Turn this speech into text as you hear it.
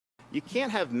You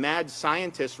can't have mad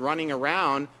scientists running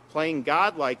around playing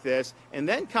God like this and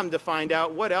then come to find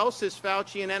out what else is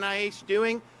Fauci and NIH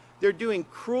doing. They're doing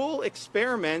cruel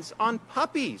experiments on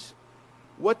puppies.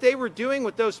 What they were doing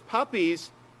with those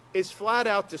puppies is flat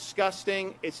out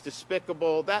disgusting. It's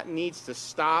despicable. That needs to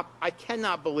stop. I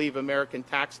cannot believe American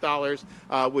tax dollars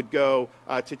would go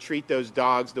to treat those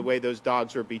dogs the way those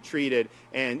dogs are being treated.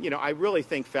 And, I really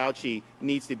think Fauci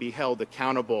needs to be held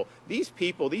accountable. These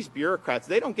people, these bureaucrats,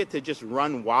 they don't get to just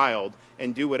run wild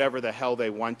and do whatever the hell they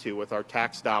want to with our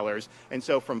tax dollars. And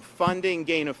so from funding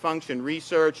gain-of-function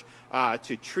research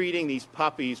to treating these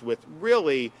puppies with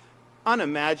really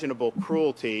unimaginable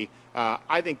cruelty,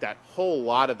 I think that whole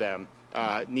lot of them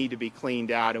need to be cleaned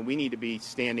out, and we need to be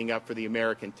standing up for the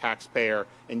American taxpayer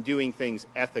and doing things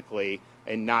ethically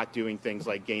and not doing things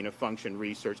like gain-of-function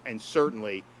research, and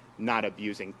certainly not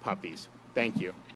abusing puppies. Thank you.